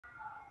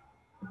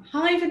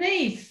Hi,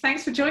 Vineeth.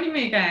 Thanks for joining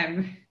me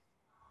again.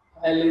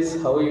 Hi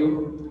Liz, how are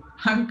you?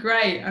 I'm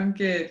great. I'm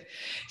good.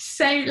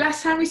 So,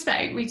 last time we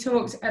spoke, we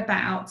talked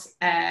about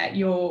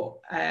your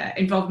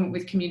involvement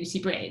with Community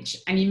Bridge,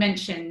 and you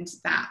mentioned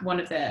that one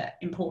of the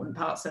important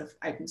parts of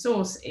open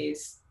source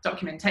is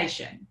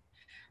documentation.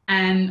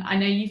 And I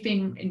know you've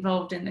been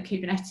involved in the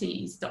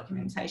Kubernetes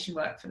documentation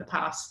work for the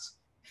past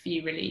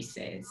few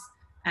releases.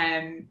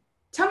 Um,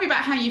 Tell me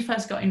about how you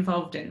first got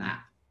involved in that.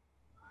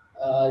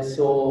 I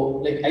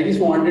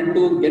just wanted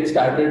to get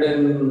started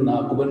in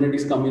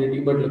Kubernetes community,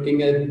 but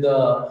looking at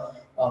the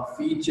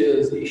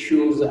features,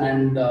 issues,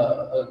 and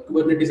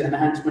Kubernetes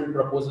enhancement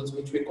proposals,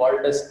 which we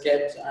called as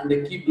KEPs, and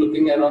I keep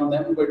looking around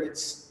them, but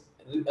it's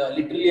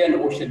literally an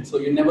ocean, so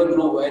you never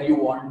know where you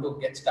want to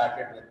get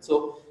started with.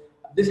 So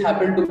this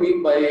happened to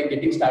me by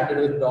getting started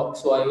with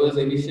docs. So I was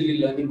initially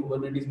learning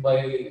Kubernetes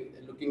by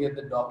looking at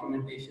the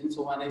documentation.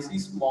 So when I see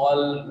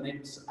small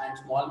nits and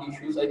small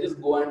issues, I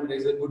just go and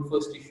raise a good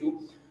first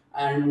issue,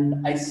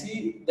 and I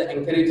see the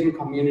encouraging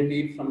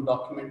community from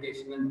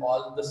documentation and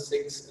all the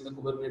six in the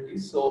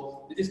Kubernetes.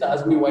 So they just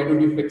ask me, why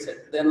don't you fix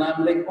it? Then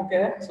I'm like,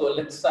 okay, so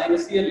let's sign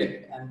a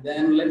CLA and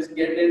then let's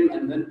get in.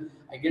 And then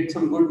I get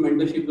some good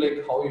mentorship,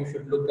 like how you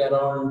should look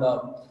around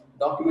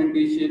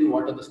documentation,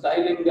 what are the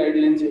styling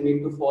guidelines you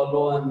need to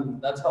follow.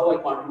 And that's how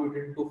I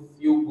contributed to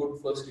few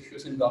good first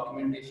issues in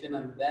documentation.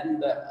 And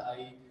then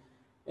I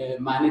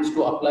managed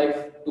to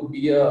apply to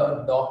be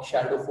a doc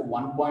shadow for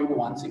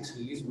 1.16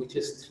 release, which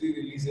is 3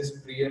 releases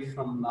per year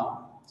from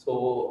now.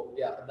 So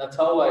yeah, that's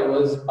how I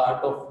was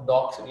part of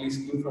docs release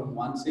scheme from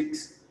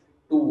 1.6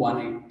 to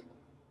 1.8.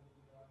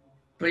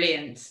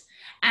 Brilliant.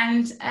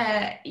 And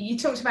you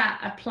talked about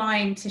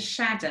applying to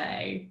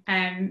shadow.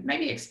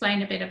 Maybe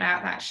explain a bit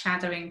about that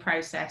shadowing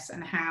process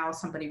and how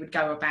somebody would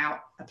go about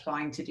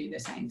applying to do the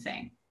same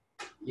thing.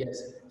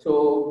 Yes.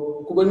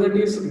 So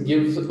Kubernetes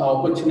gives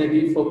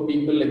opportunity for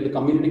people, like the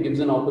community gives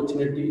an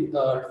opportunity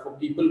for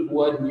people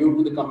who are new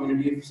to the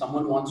community. If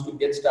someone wants to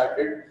get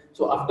started,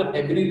 so after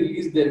every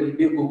release, there will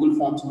be a Google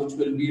Forms which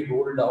will be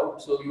rolled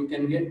out. So you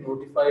can get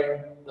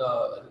notified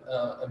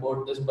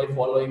about this by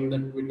following the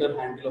Twitter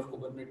handle of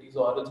Kubernetes,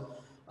 or else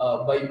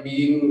by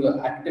being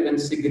active in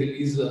SIG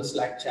release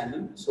Slack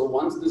channel. So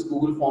once this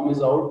Google form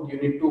is out, you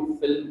need to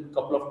fill a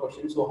couple of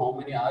questions. So how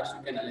many hours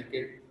you can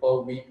allocate per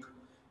week,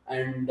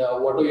 and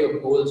what are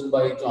your goals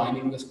by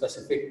joining a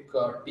specific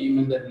team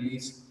in the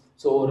release.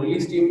 So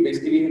release team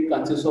basically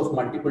consists of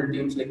multiple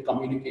teams like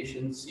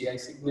communications, CI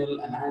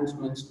signal,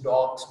 enhancements,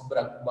 docs,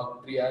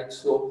 bug triage.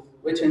 So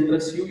which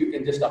interests you, you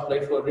can just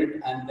apply for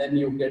it and then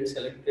you get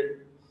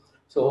selected.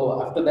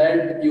 So after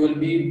that, you will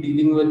be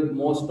dealing with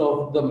most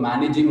of the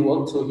managing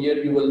work. So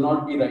here you will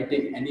not be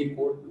writing any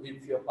code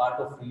if you're part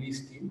of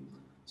release team.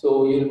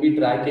 So you'll be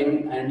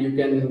tracking and you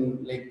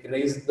can like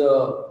raise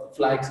the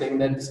flag saying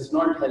that this is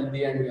not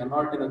healthy and we are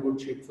not in a good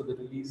shape for the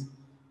release.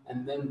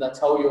 And then that's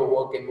how your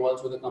work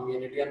involves with the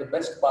community. And the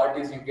best part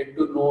is you get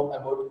to know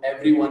about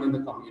everyone in the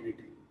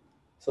community.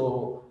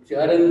 So if you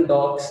are in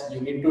docs, you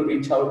need to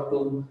reach out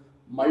to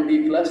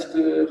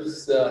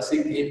multi-clusters,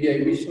 sync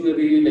API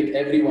missionary, like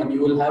everyone. You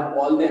will have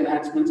all the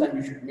enhancements and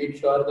you should make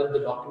sure that the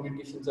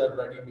documentations are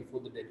ready before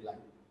the deadline.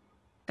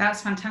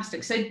 That's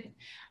fantastic. So,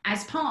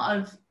 as part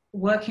of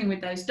working with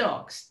those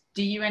docs,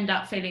 do you end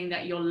up feeling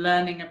that you're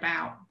learning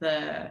about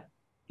the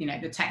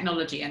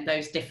technology and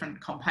those different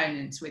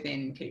components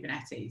within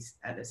Kubernetes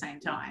at the same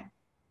time?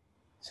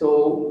 So,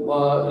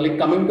 like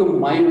coming to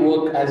my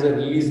work as a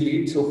release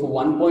lead, so for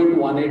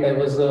 1.18, I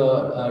was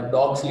a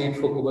docs lead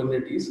for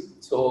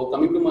Kubernetes. So,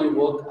 coming to my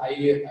work,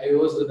 I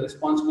was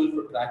responsible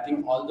for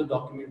tracking all the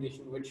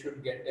documentation which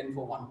should get in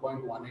for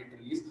 1.18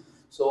 release.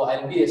 So,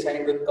 I'll be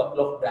assigned with a couple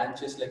of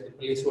branches like the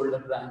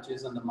placeholder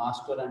branches and the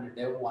master and the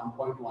dev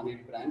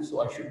 1.18 branch.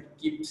 So, I should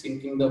keep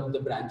syncing the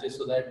branches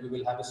so that we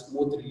will have a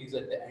smooth release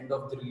at the end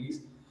of the release.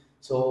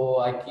 So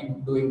I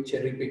keep doing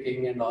cherry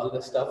picking and all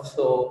the stuff.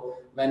 So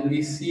when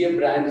we see a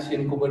branch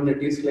in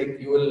Kubernetes,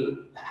 like you will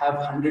have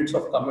hundreds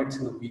of commits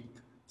in a week.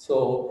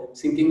 So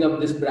syncing up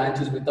these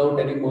branches without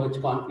any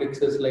merge conflicts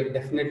is like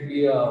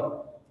definitely a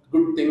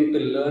good thing to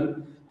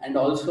learn. And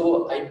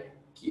also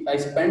I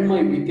spend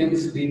my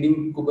weekends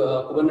reading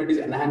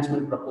Kubernetes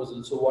enhancement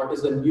proposals. So what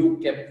is the new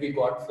KEP we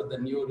got for the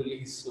new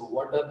release? So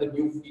what are the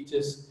new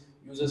features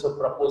users are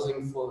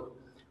proposing for,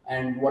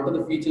 and what are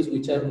the features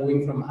which are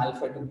moving from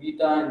alpha to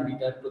beta and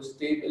beta to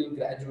stable,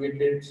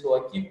 graduated. So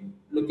I keep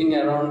looking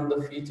around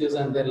the features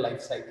and their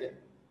life cycle.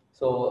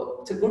 So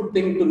it's a good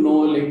thing to know,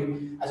 like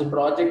as a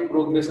project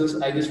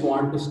progresses, I just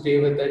want to stay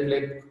with it,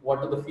 like what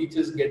are the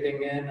features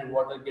getting in and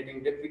what are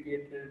getting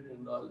deprecated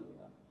and all.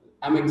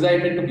 I'm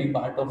excited to be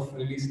part of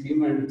release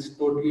team and it's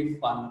totally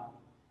fun.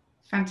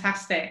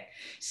 Fantastic.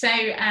 So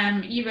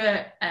you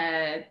were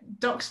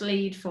docs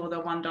lead for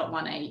the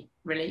 1.18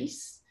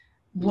 release.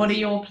 What are Yes.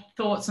 your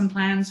thoughts and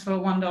plans for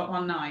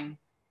 1.19?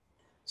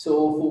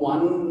 So for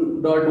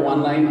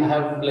 1.19, I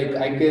have like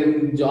I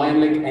can join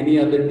like any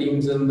other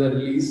teams in the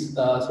release.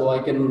 So I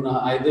can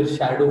either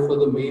shadow for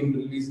the main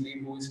release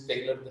lead who is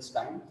Taylor this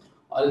time,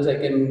 or else I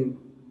can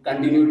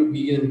continue to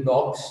be in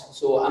docs.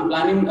 So I'm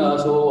planning.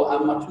 So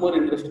I'm much more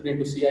interested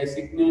into CI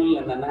signal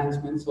and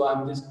enhancements. So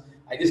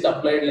I just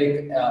applied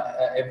like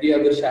every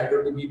other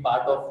shadow to be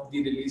part of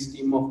the release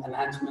team of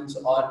enhancements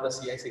or the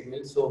CI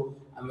signal. So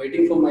I'm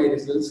waiting for my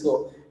results.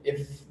 So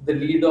if the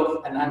lead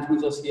of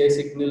enhancements or CI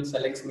signal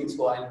selects me,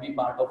 so I'll be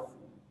part of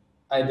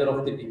either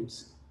of the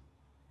teams.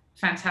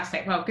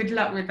 Fantastic. Well, good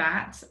luck with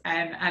that.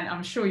 And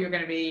I'm sure you're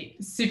going to be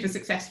super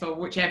successful,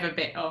 whichever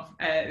bit of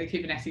the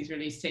Kubernetes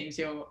release teams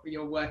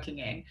you're working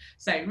in.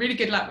 So really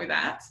good luck with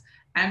that.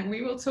 And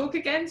we will talk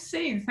again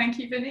soon. Thank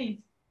you,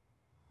 Vineeth.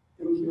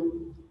 Thank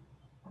you.